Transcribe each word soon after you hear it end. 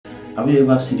Have you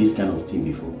ever seen this kind of thing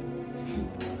before?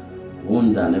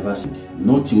 Wonder never seen it.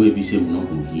 Nothing will be said we not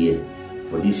go hear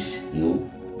for this,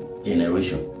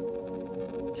 generation.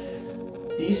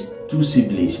 These two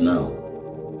siblings now,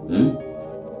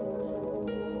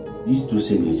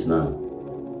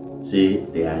 say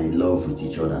they are in love with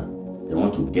each other. They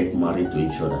want to get married to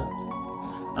each other.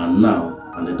 And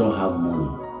they don't have money.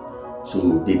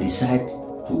 So they decide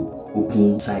to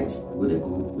open site where they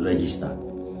go register.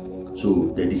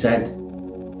 So they decide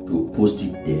to post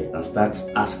it there and start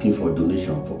asking for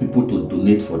donation, for people to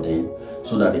donate for them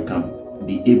so that they can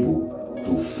be able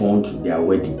to fund their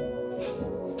wedding.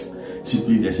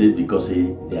 Simply they say because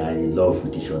they are in love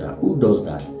with each other. Who does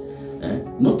that?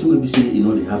 Nothing will be say they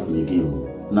happen again.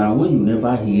 Now when you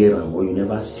never hear them or you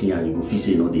never see and you go feel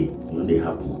say they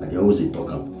happen, and they always talk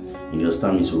them. You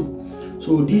understand me?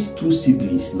 So these two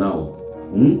siblings now,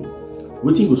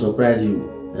 wetin go surprise you?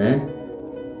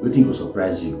 Wetin go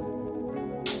surprise you?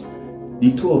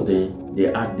 The two of them,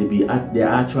 they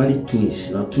are actually twins.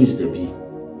 Now twins they be,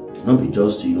 not be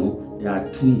just they are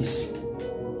twins.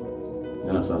 You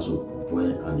understand? So boy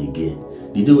and the girl,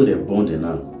 the day when they born them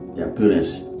now, their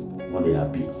parents when they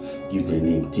happy, give their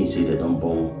name, think say they don't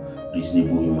born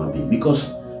reasonable human being.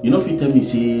 Because if you tell me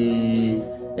say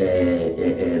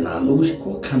now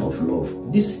what kind of love?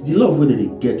 The love where they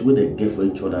get for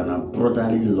each other and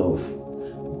brotherly love,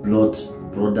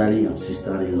 brotherly and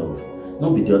sisterly love.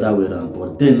 Not be the other way around,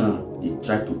 but then now they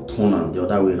try to turn them the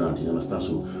other way around, you understand?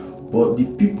 So but the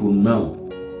people now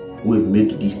will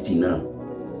make this thing now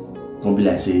come be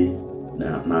like say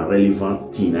na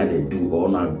relevant thing that they do, or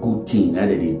na good thing that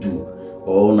they do,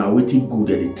 or na waiting good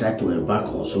that they try to embark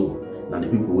on. So now the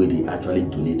people where they actually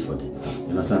donate for them,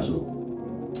 you understand? So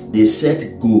they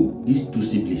set goal, these two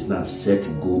siblings now set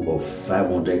goal of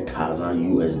 $500,000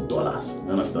 US. You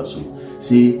understand? So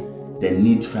say they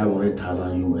need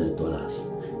 $500,000 US.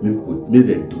 Make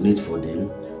them donate for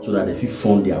them so that they fit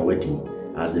fund their wedding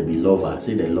as they be lovers.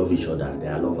 Say they love each other, they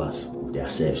are lovers of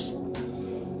themselves.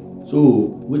 So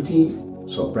wetin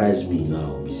surprise me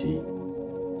now be say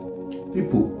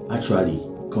people actually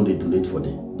come they donate for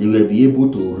them. They will be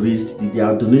able to raise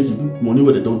their donation money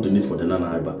where they don't donate for them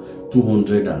now about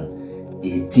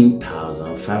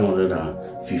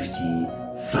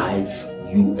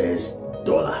 $218,555 US.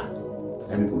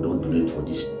 And people don't donate for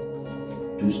this.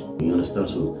 You understand?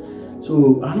 So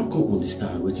I don't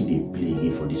understand what they play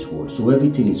again for this world. So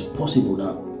everything is possible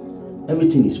now.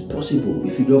 Everything is possible.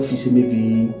 If you just feel say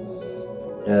maybe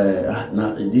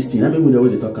now this thing, I mean, the way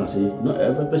they talk and say, no,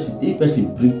 if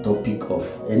person bring topic of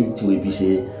anything we be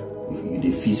say, if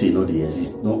you feel say they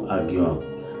exist, no argue them.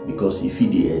 Because if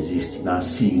they exist, now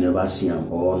see you never see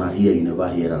them, or now hear you never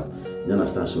hear them. You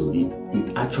understand? So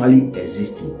it actually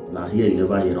existing. Now here you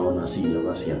never hear them, now see you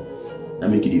never see them. That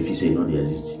make you feel say they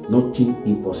exist. Nothing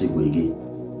impossible again.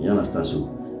 You understand? So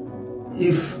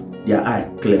if their eye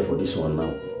clear for this one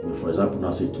now, for example,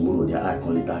 now say tomorrow their eye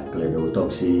can later clear, they will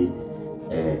talk say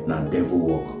now devil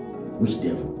work. Which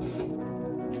devil?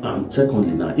 And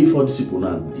secondly now, if all these people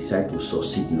now decide to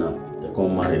succeed now, they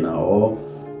come marry now, or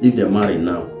if they marry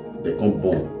now, they come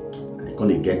born,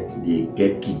 they get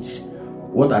kids.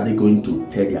 What are they going to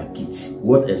tell their kids?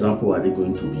 What example are they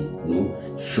going to be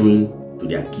showing to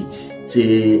their kids?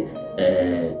 Say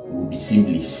will be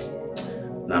siblings.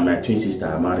 Now my twin sister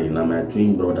I married, now my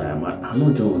twin brother I married. I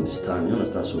don't understand, you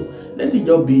understand? So let it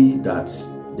just be that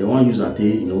they want to use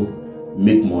until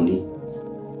make money.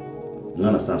 You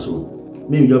understand? So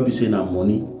maybe just be saying that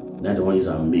money, now they want to use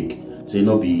and make. Say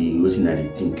not be waiting at the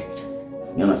think.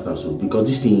 You understand? So because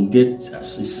this thing it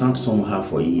sounds somehow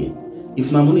for a year.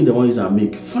 If na money they want to use and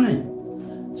make, fine.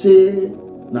 Say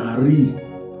na real.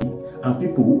 And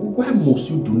people, why must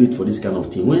you donate for this kind of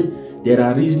thing when there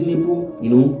are reasonable,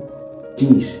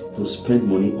 things to spend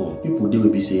money on? People they will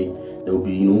be say they will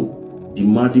be,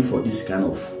 demanding for this kind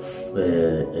of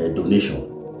donation.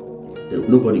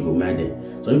 Nobody go mind them.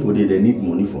 Some people they need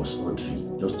money for surgery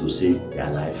just to save their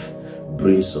life.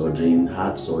 Brain surgery,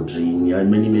 heart surgery,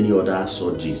 and many other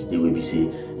surgeries. They will be say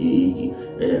even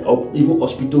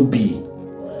hospital bill.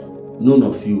 None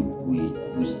of you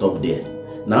will stop there.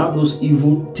 Now those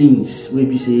evil things will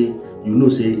be say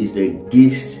say is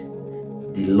against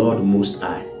the Lord Most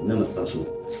High. You understand? So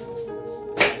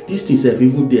these things have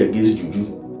even they against juju.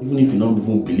 Even if you don't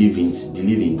even believe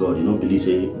in God, you don't believe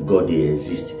say God they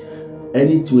exist.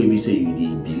 Anything will be say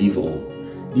you believe on.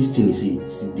 This thing is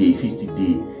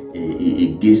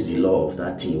against the law of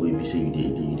that thing where you say you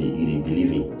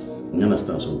believe in. You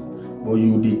understand? So but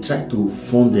you try to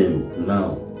fund them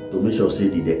now to make sure say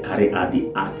they carry out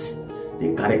the art,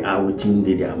 they carry out what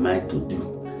they are meant to do.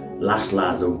 last they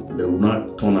will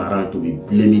not turn around to be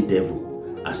blaming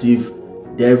devil, as if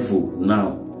devil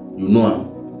now, you know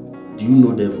him. Do you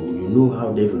know devil? You know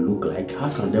how devil look like? How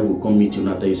can devil come meet you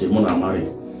and tell you say, "Man, I'm married"?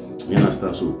 You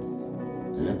understand? So,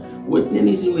 what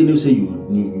anything when you say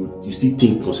you still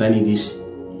think concerning this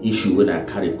issue when I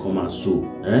carry come out, so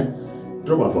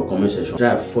drop out for comment section.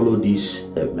 Try to follow this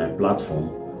my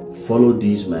platform, follow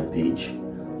this my page,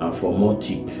 and for more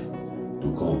tip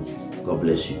to come. God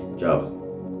bless you. Ciao.